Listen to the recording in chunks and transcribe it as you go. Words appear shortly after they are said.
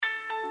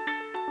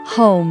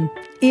Home.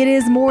 It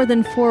is more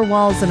than four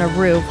walls and a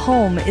roof.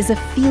 Home is a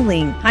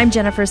feeling. I'm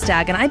Jennifer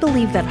Stagg, and I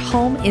believe that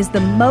home is the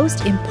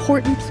most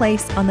important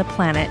place on the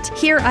planet.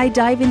 Here, I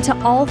dive into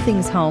all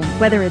things home,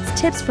 whether it's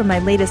tips from my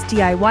latest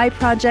DIY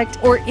project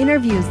or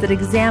interviews that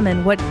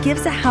examine what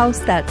gives a house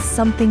that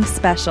something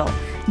special.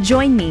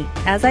 Join me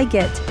as I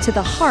get to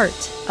the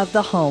heart of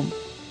the home.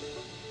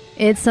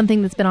 It's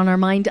something that's been on our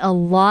mind a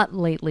lot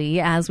lately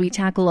as we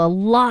tackle a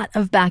lot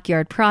of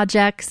backyard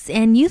projects,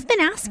 and you've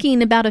been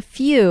asking about a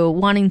few,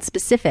 wanting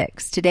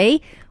specifics. Today,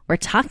 we're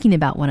talking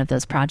about one of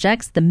those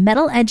projects, the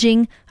metal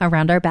edging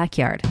around our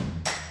backyard.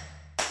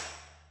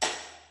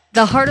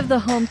 The Heart of the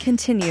Home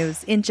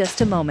continues in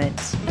just a moment.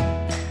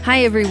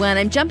 Hi everyone,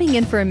 I'm jumping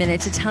in for a minute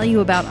to tell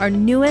you about our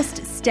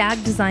newest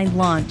Stagg Design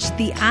launch,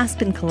 the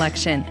Aspen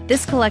Collection.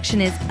 This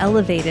collection is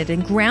elevated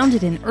and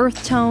grounded in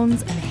earth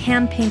tones and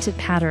hand-painted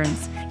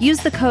patterns. Use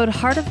the code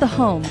Heart of the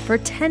Home for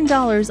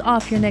 $10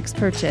 off your next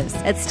purchase.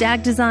 At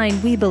Stagg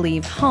Design, we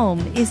believe home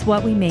is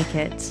what we make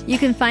it. You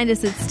can find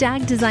us at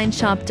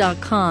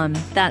stagdesignshop.com.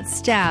 That's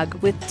Stagg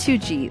with 2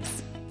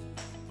 G's.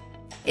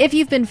 If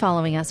you've been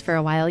following us for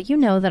a while, you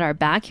know that our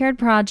backyard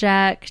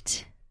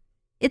project,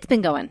 it's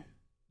been going.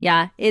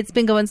 Yeah, it's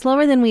been going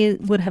slower than we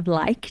would have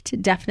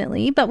liked,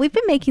 definitely, but we've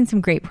been making some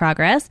great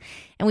progress,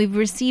 and we've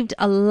received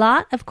a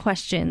lot of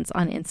questions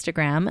on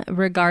Instagram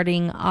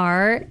regarding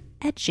our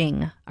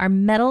edging, our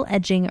metal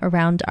edging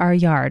around our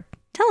yard.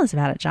 Tell us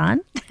about it,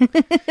 John.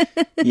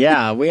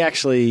 Yeah, we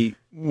actually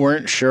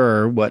weren't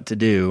sure what to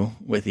do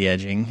with the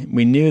edging.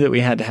 We knew that we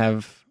had to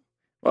have,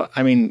 well,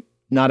 I mean,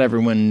 not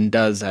everyone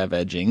does have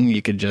edging.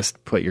 You could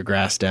just put your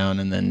grass down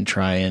and then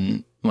try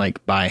and,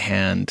 like, by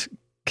hand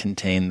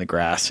contain the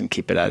grass and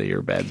keep it out of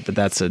your bed, but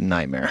that's a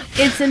nightmare.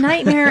 It's a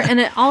nightmare,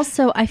 and it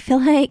also, I feel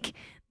like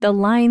the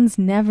lines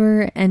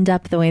never end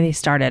up the way they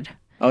started.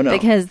 Oh, no.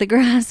 Because the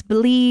grass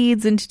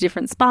bleeds into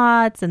different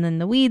spots, and then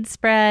the weeds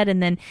spread,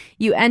 and then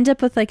you end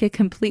up with like a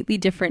completely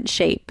different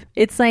shape.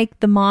 It's like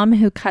the mom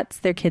who cuts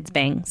their kids'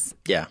 bangs.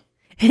 Yeah.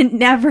 It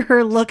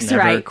never looks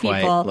never right,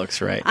 quite people.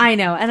 Looks right. I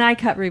know, and I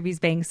cut Ruby's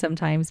bangs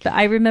sometimes, but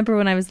I remember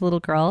when I was a little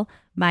girl,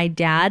 my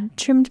dad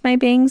trimmed my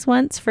bangs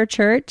once for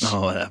church.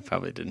 Oh, that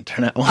probably didn't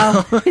turn out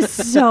well. Oh, it's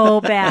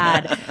so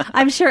bad.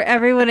 I'm sure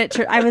everyone at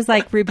church, I was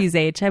like Ruby's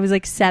age. I was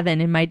like 7,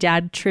 and my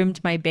dad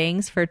trimmed my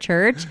bangs for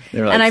church.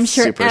 They were like and I'm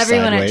sure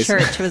everyone sideways. at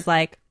church was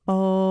like,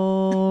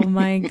 oh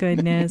my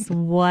goodness,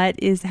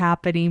 what is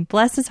happening?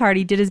 Bless his heart,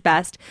 he did his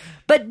best.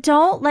 But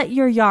don't let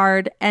your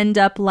yard end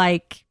up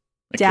like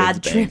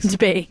dad trimmed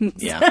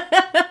bangs. Yeah.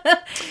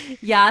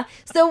 Yeah.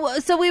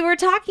 So we were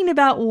talking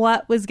about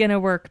what was going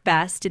to work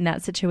best in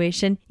that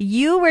situation.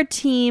 You were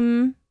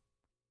team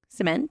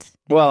cement.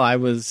 Well, I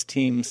was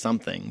team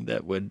something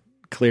that would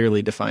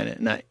clearly define it.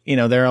 And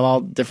there are all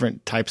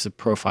different types of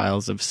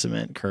profiles of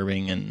cement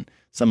curbing, and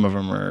some of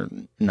them are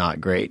not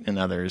great and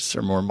others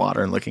are more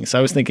modern looking. So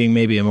I was thinking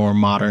maybe a more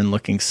modern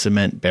looking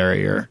cement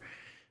barrier,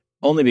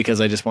 only because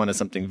I just wanted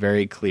something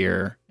very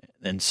clear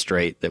and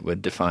straight that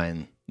would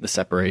define the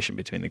separation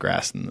between the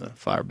grass and the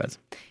flower beds.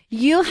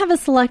 You have a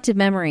selective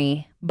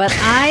memory, but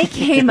I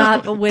came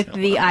up with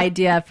the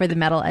idea for the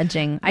metal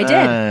edging. I did.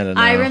 I don't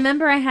know. I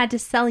remember I had to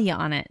sell you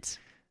on it.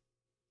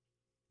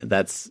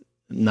 That's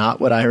not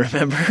what I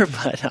remember,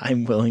 but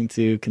I'm willing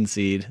to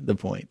concede the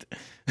point.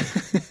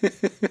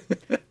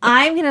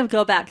 I'm going to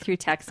go back through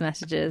text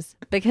messages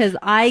because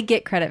I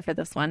get credit for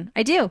this one.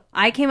 I do.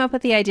 I came up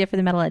with the idea for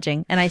the metal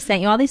edging, and I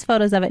sent you all these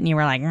photos of it, and you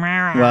were like,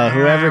 "Meh." Well,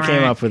 whoever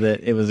came up with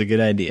it was a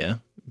good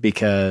idea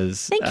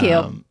because Thank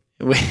you.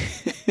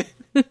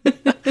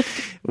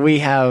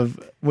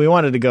 We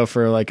wanted to go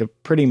for like a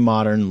pretty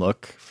modern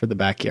look for the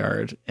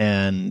backyard,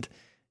 and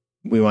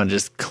we want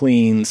just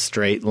clean,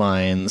 straight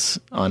lines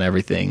on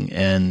everything.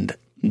 And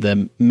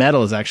the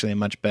metal is actually a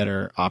much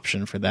better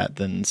option for that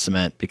than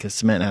cement, because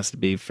cement has to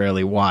be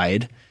fairly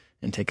wide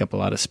and take up a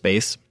lot of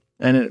space.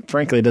 And it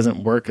frankly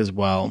doesn't work as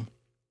well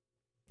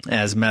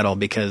as metal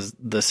because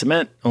the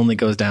cement only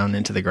goes down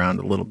into the ground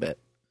a little bit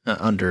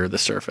under the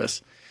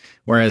surface,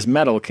 whereas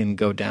metal can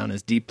go down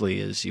as deeply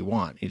as you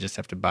want. You just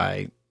have to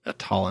buy a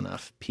tall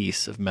enough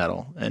piece of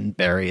metal and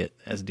bury it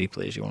as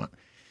deeply as you want.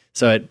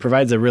 So it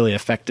provides a really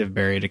effective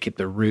barrier to keep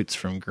the roots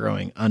from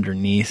growing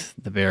underneath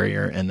the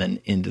barrier and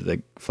then into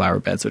the flower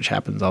beds, which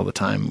happens all the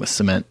time with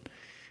cement.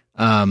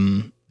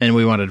 And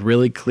we wanted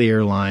really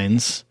clear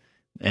lines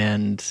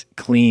and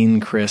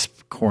clean,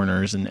 crisp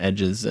corners and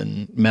edges,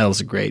 and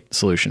metal's a great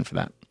solution for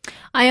that.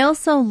 I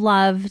also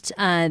loved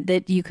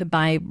that you could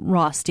buy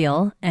raw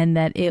steel and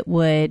that it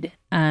would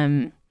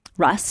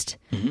rust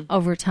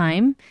over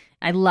time.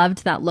 I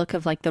loved that look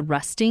of like the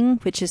rusting,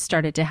 which has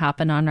started to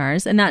happen on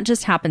ours. And that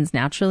just happens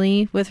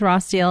naturally with raw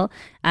steel.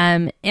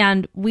 And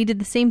we did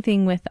the same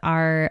thing with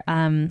our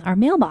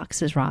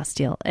mailbox is raw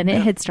steel, and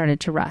it had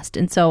started to rust.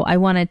 And so I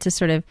wanted to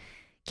sort of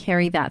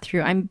carry that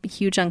through. I'm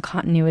huge on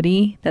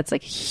continuity. That's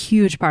like a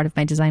huge part of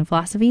my design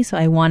philosophy. So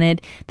I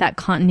wanted that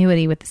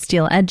continuity with the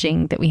steel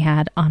edging that we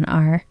had on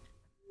our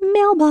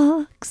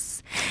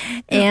mailbox.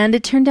 And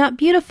it turned out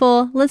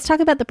beautiful. Let's talk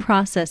about the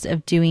process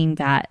of doing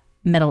that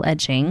metal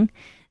edging.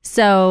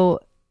 So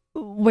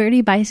where do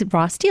you buy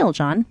raw steel,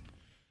 John?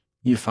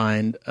 You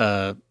find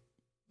a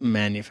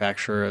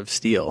manufacturer of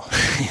steel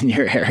in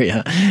your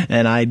area.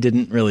 And I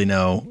didn't really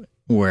know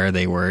where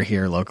they were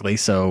here locally.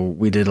 So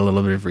we did a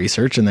little bit of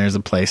research, and there's a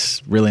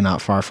place really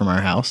not far from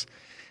our house.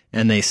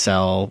 And they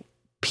sell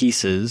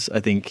pieces. I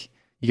think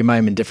you can buy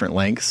them in different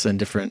lengths and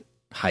different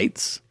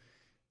heights,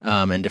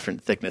 and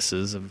different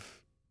thicknesses of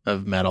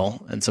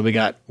metal. And so we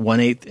got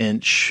 1/8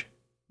 inch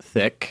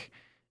thick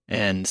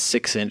and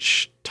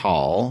 6-inch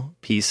tall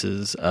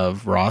pieces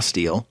of raw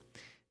steel,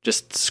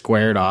 just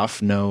squared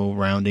off, no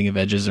rounding of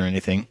edges or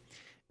anything.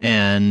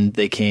 And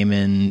they came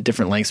in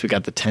different lengths. We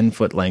got the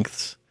 10-foot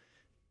lengths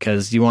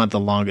because you want the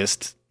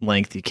longest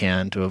length you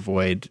can to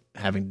avoid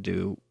having to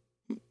do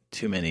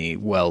too many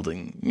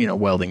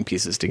welding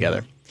pieces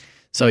together.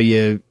 So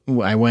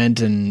I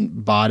went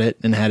and bought it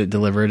and had it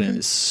delivered, and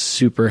it's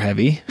super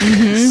heavy.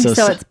 Mm-hmm.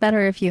 So it's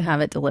better if you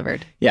have it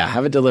delivered. Yeah,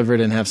 have it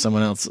delivered and have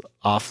someone else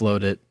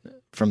offload it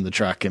from the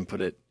truck and put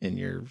it in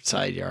your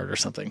side yard or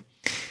something.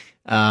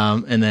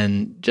 And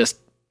then just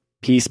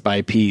piece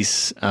by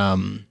piece,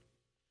 even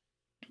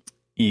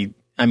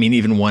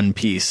one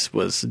piece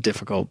was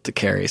difficult to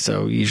carry.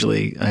 So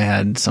usually I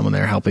had someone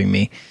there helping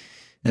me.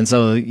 And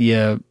so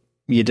you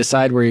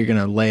decide where you're going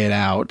to lay it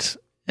out.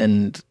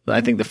 And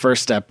I think the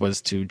first step was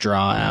to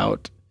draw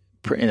out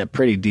in a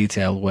pretty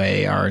detailed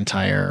way our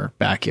entire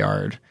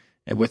backyard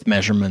with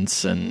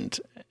measurements and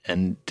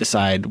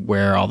decide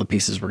where all the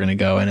pieces were going to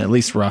go and at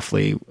least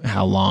roughly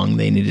how long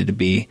they needed to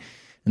be.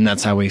 And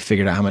that's how we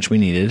figured out how much we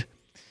needed.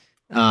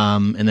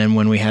 And then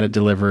when we had it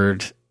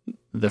delivered,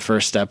 the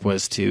first step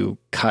was to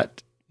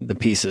cut the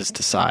pieces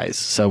to size.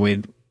 So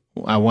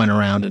I went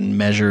around and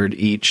measured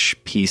each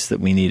piece that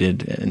we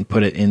needed and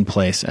put it in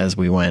place as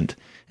we went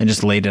and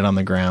just laid it on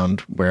the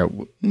ground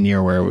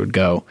near where it would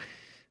go.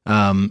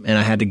 And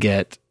I had to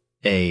get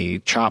a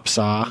chop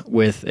saw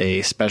with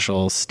a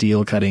special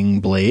steel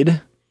cutting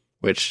blade,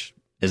 which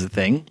is a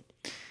thing.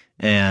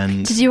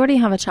 And did you already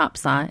have a chop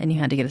saw and you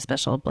had to get a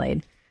special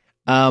blade?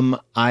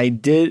 I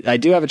do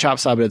have a chop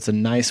saw, but it's a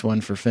nice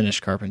one for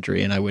finished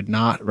carpentry, and I would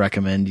not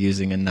recommend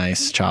using a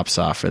nice chop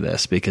saw for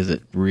this because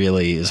it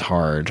really is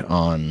hard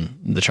on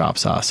the chop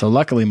saw. So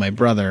luckily my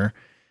brother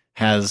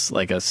has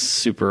like a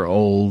super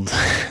old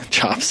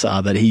chop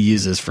saw that he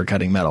uses for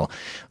cutting metal.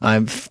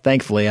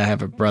 Thankfully I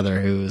have a brother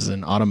who's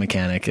an auto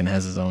mechanic and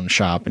has his own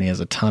shop, and he has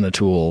a ton of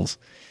tools,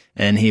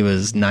 and he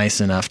was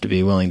nice enough to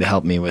be willing to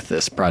help me with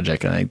this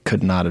project, and I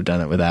could not have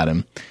done it without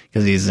him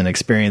because he's an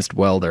experienced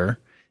welder.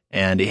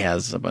 And he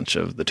has a bunch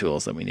of the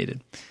tools that we needed.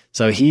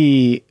 So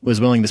he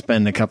was willing to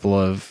spend a couple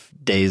of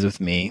days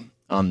with me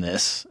on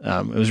this.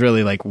 It was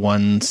really like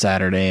one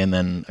Saturday and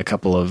then a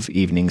couple of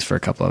evenings for a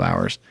couple of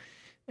hours.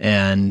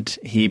 And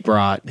he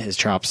brought his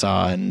chop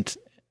saw and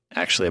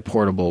actually a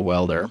portable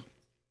welder.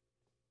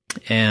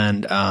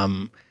 And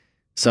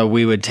so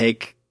we would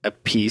take a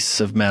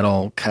piece of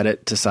metal, cut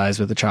it to size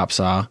with a chop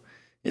saw.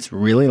 It's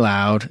really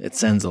loud. It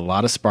sends a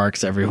lot of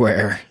sparks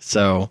everywhere.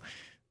 So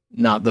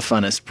not the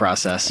funnest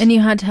process. And you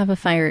had to have a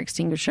fire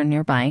extinguisher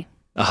nearby.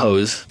 A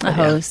hose. But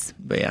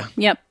yeah.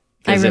 Yep.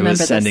 Because it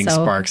was sending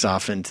sparks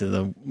off into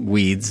the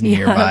weeds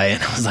nearby.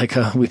 And I was like,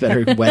 oh, we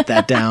better wet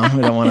that down.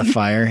 We don't want a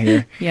fire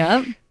here.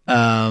 Yep.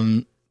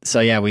 So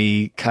yeah,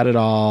 we cut it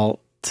all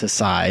to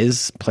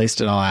size,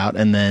 placed it all out.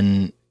 And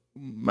then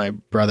my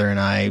brother and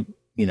I,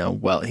 he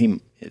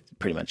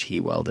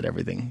welded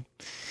everything.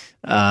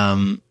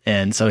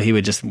 And so he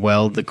would just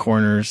weld the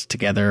corners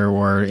together,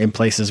 or in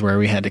places where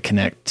we had to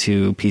connect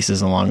two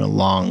pieces along a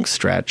long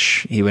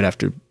stretch, he would have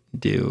to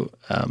do,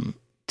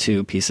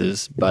 two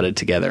pieces butted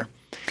together.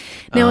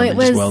 No,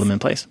 just weld them in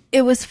place.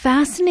 It was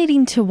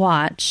fascinating to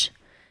watch.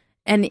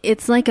 And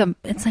it's like a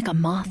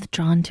moth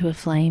drawn to a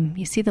flame.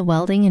 You see the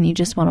welding and you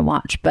just want to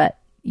watch, but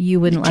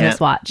you wouldn't let us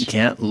watch. You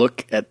can't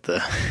look at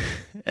the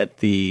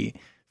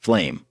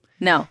flame.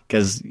 No.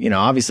 Because,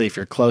 obviously if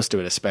you're close to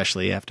it,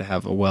 especially, you have to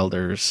have a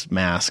welder's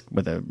mask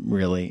with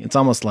it's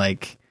almost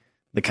like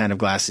the kind of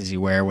glasses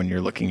you wear when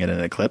you're looking at an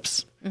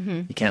eclipse.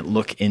 Mm-hmm. You can't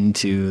look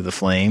into the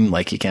flame.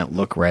 Like you can't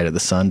look right at the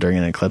sun during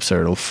an eclipse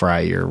or it'll fry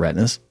your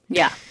retinas.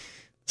 Yeah.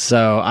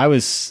 So I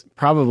was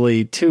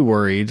probably too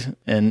worried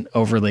and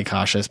overly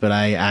cautious, but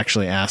I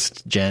actually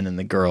asked Jen and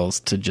the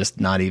girls to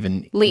just not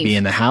even be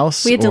in the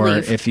house. We had to or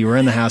leave. If you were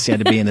in the house, you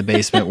had to be in the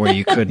basement where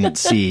you couldn't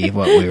see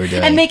what we were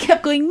doing. And they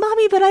kept going,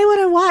 Mommy, but I want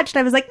to watch.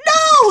 And I was like,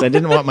 no! So I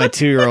didn't want my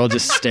 2-year-old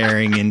just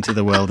staring into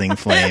the welding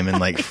flame and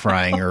like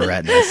frying her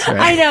retinas. Right?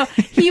 I know.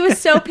 He was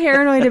so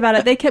paranoid about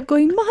it. They kept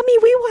going, Mommy,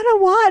 we want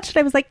to watch. And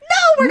I was like, no,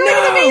 we're going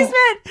to the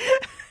basement.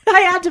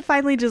 I had to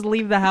finally just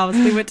leave the house.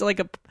 We went to like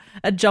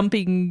a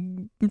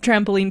jumping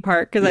trampoline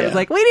park because I was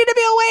like, we need to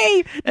be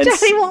away. And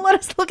Daddy won't let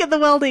us look at the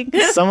welding.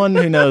 Someone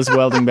who knows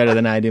welding better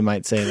than I do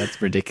might say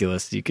that's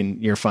ridiculous.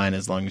 You're fine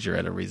as long as you're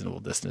at a reasonable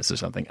distance or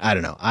something. I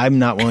don't know. I'm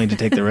not willing to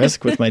take the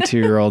risk with my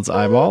 2-year-old's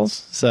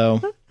eyeballs.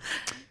 So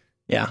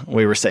yeah,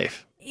 we were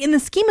safe. In the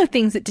scheme of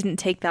things, it didn't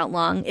take that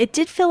long. It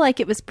did feel like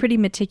it was pretty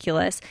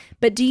meticulous.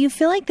 But do you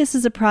feel like this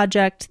is a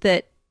project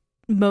that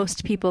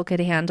most people could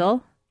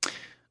handle?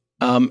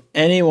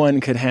 Anyone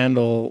could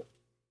handle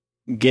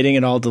getting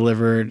it all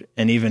delivered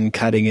and even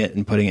cutting it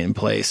and putting it in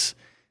place,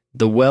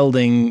 the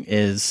welding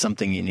is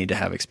something you need to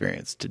have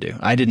experience to do.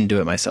 I didn't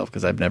do it myself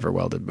because I've never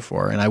welded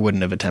before, and I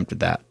wouldn't have attempted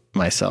that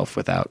myself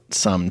without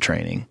some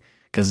training,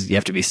 because you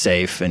have to be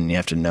safe and you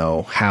have to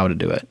know how to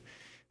do it.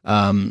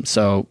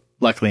 So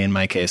luckily in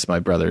my case, my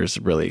brother's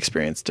really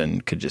experienced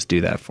and could just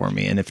do that for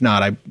me. And if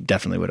not, I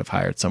definitely would have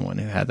hired someone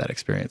who had that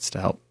experience to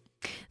help.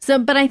 So,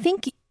 but I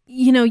think,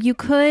 you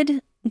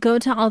could go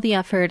to all the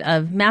effort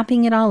of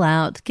mapping it all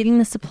out, getting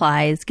the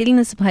supplies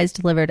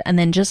delivered, and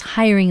then just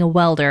hiring a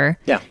welder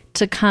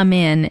to come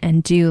in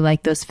and do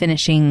like those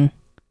finishing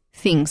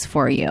things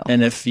for you.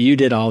 And if you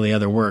did all the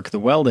other work, the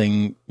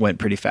welding went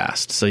pretty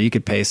fast. So you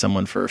could pay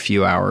someone for a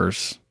few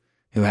hours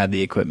who had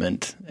the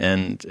equipment,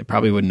 and it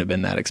probably wouldn't have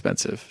been that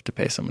expensive to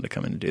pay someone to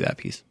come in and do that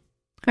piece.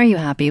 Are you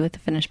happy with the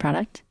finished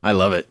product? I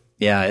love it.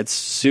 Yeah, it's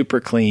super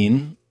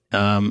clean.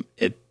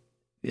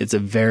 It's a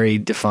very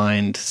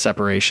defined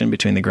separation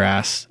between the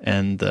grass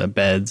and the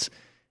beds,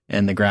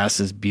 and the grass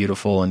is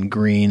beautiful and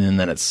green, and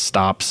then it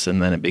stops,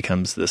 and then it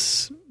becomes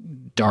this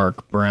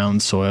dark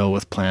brown soil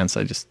with plants.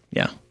 I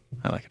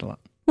like it a lot.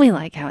 We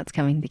like how it's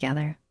coming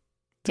together.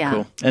 Yeah.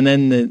 Cool. And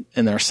then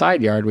in our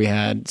side yard, we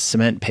had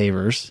cement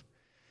pavers,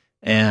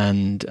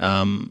 and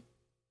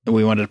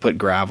we wanted to put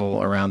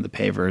gravel around the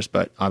pavers,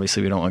 but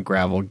obviously we don't want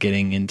gravel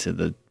getting into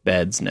the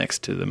beds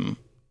next to them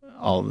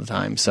all the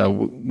time. So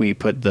we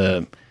put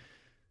the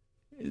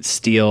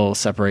steel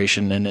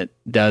separation, and it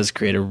does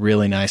create a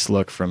really nice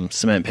look from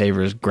cement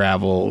pavers,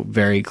 gravel,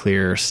 very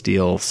clear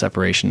steel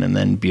separation, and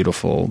then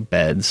beautiful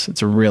beds.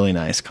 It's a really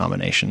nice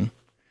combination.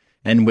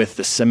 And with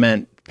the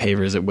cement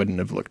pavers, it wouldn't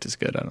have looked as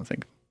good, I don't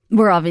think.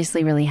 We're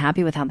obviously really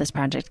happy with how this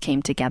project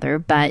came together,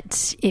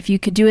 but if you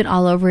could do it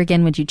all over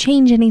again, would you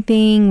change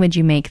anything? Would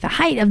you make the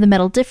height of the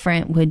metal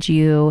different? Would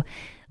you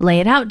lay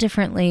it out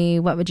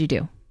differently? What would you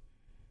do?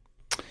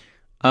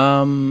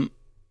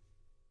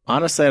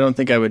 Honestly, I don't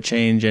think I would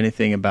change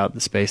anything about the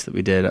space that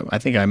we did. I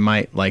think I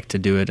might like to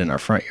do it in our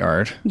front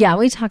yard. Yeah,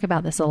 we talk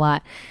about this a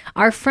lot.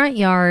 Our front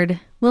yard,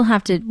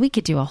 we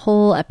could do a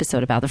whole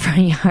episode about the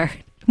front yard.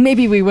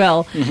 Maybe we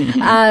will.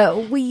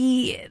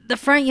 The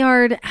front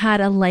yard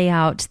had a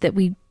layout that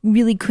we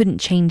really couldn't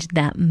change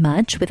that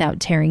much without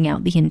tearing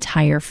out the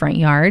entire front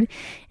yard.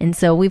 And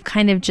so we've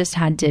kind of just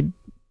had to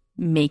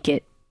make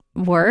it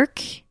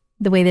work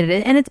the way that it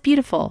is. And it's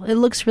beautiful. It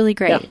looks really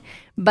great. Yeah.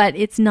 But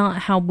it's not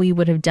how we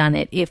would have done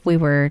it if we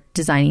were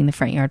designing the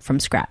front yard from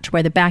scratch.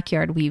 Where the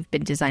backyard, we've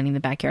been designing the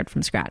backyard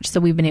from scratch. So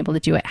we've been able to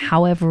do it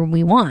however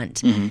we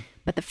want. Mm-hmm.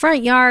 But the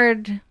front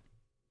yard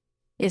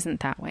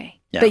isn't that way.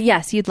 Yeah. But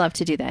yes, you'd love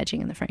to do the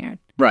edging in the front yard.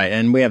 Right.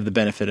 And we have the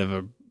benefit of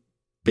a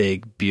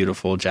big,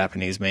 beautiful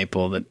Japanese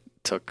maple that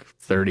took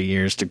 30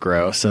 years to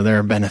grow. So there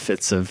are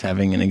benefits of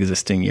having an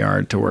existing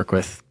yard to work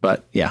with.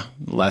 But yeah,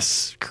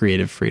 less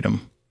creative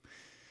freedom.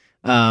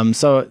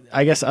 So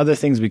I guess other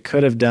things we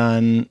could have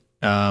done,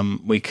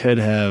 we could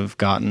have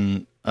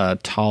gotten a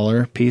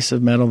taller piece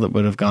of metal that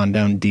would have gone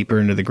down deeper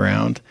into the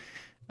ground.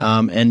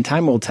 And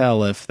time will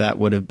tell if that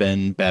would have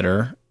been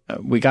better.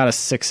 We got a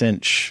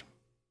 6-inch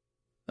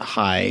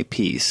high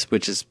piece,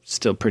 which is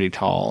still pretty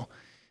tall.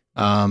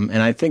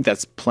 And I think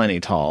that's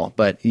plenty tall,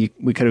 but we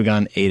could have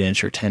gone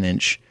 8-inch or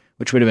 10-inch,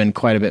 which would have been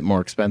quite a bit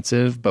more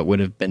expensive, but would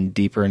have been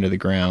deeper into the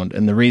ground.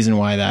 And the reason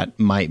why that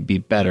might be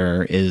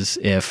better is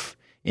if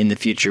in the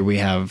future we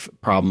have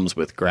problems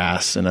with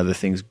grass and other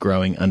things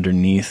growing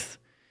underneath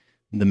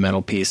the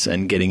metal piece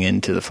and getting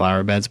into the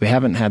flower beds. We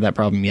haven't had that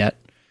problem yet.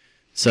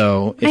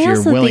 So if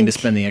you're willing to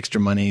spend the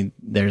extra money,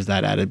 there's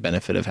that added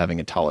benefit of having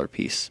a taller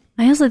piece.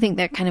 I also think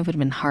that kind of would have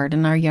been hard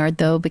in our yard,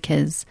 though,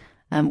 because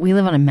we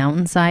live on a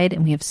mountainside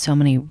and we have so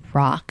many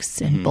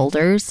rocks and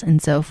boulders.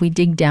 And so if we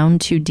dig down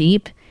too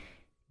deep,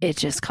 it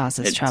just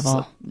causes trouble.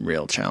 It's a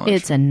real challenge.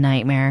 It's a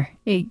nightmare.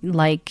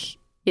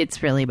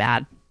 It's really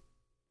bad.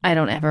 I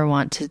don't ever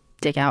want to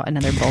dig out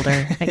another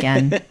boulder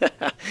again.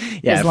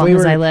 As long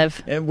as I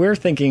live. We're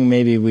thinking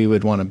maybe we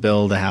would want to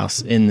build a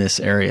house in this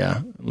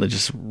area,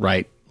 just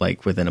right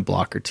like within a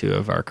block or two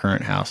of our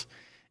current house.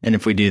 And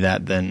if we do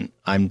that, then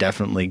I'm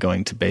definitely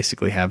going to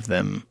basically have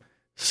them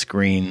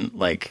screen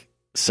like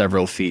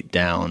several feet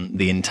down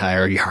the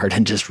entire yard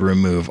and just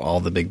remove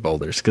all the big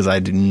boulders, because I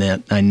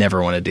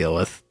never want to deal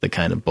with the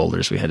kind of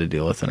boulders we had to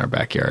deal with in our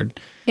backyard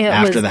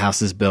after the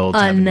house is built,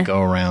 having to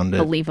go around it.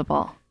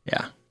 Unbelievable.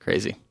 Yeah,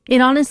 crazy.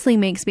 It honestly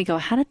makes me go,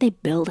 how did they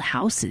build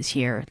houses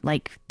here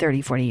like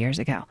 30, 40 years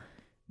ago?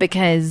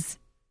 Because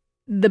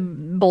the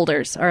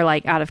boulders are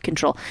like out of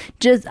control.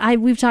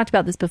 We've talked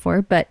about this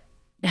before, but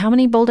how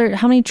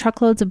many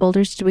truckloads of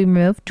boulders did we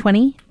remove?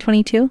 20?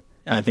 22?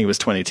 I think it was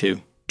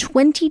 22.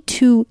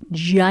 22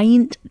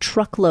 giant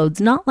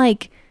truckloads, not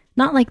like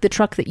the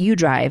truck that you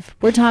drive.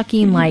 We're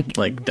talking like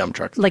dump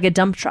trucks. Like a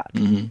dump truck.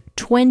 Mm-hmm.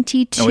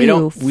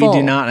 22 We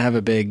do not have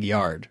a big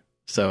yard.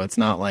 So it's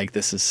not like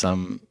this is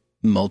some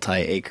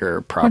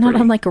multi-acre property. We're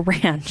not on like a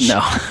ranch. No.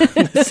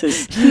 This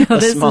is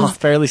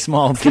fairly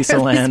small piece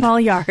of land. Small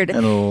yard.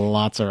 And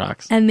lots of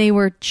rocks. And they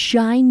were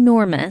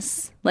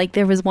ginormous. Like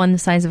there was one the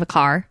size of a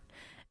car.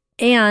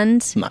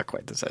 And Not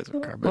quite the size of a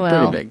car, but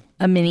pretty big.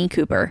 A Mini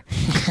Cooper.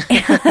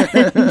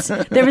 And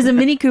there was a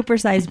Mini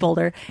Cooper-sized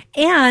boulder.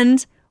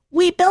 And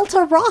we built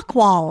a rock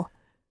wall.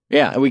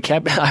 Yeah, we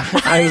kept.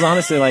 I was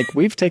honestly like,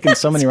 we've taken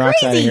so many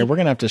rocks out of here. We're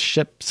gonna have to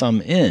ship some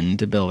in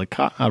to build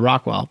a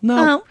rock wall.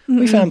 No,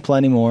 we found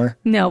plenty more.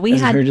 No, we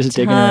had were just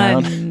digging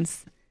around.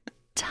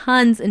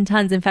 Tons and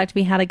tons. In fact,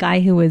 we had a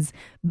guy who was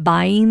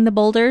buying the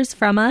boulders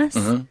from us,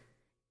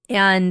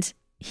 and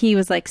he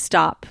was like,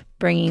 "Stop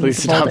bringing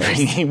Please stop boulders.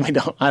 bringing.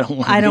 I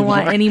don't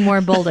want any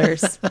more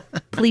boulders.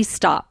 Please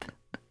stop,"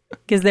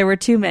 because there were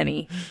too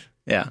many.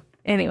 Yeah.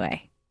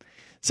 Anyway.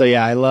 So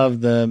yeah, I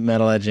love the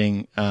metal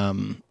edging,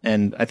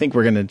 and I think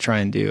we're going to try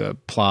and do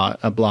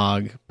a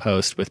blog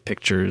post with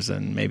pictures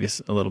and maybe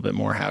a little bit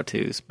more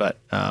how-tos, but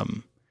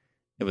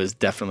it was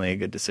definitely a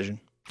good decision.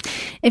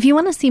 If you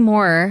want to see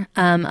more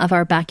of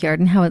our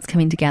backyard and how it's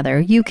coming together,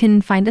 you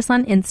can find us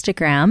on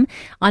Instagram.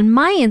 On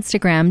my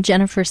Instagram,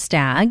 Jennifer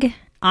Stagg,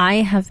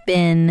 I have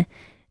been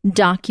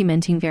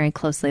documenting very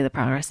closely the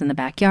progress in the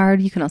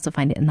backyard. You can also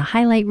find it in the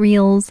highlight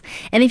reels.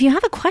 And if you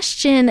have a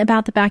question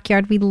about the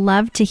backyard, we'd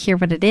love to hear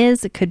what it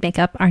is. It could make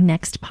up our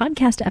next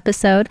podcast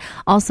episode.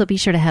 Also, be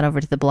sure to head over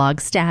to the blog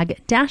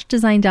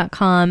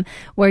stag-design.com,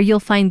 where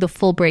you'll find the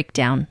full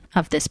breakdown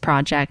of this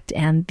project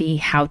and the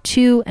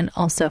how-to, and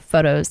also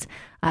photos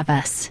of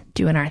us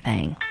doing our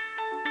thing.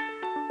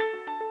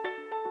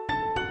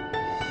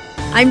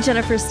 I'm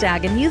Jennifer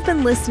Stagg, and you've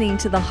been listening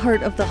to The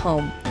Heart of the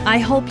Home. I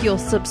hope you'll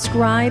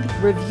subscribe,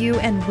 review,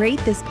 and rate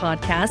this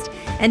podcast,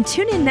 and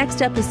tune in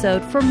next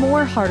episode for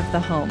more Heart of the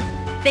Home.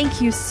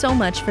 Thank you so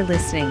much for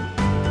listening.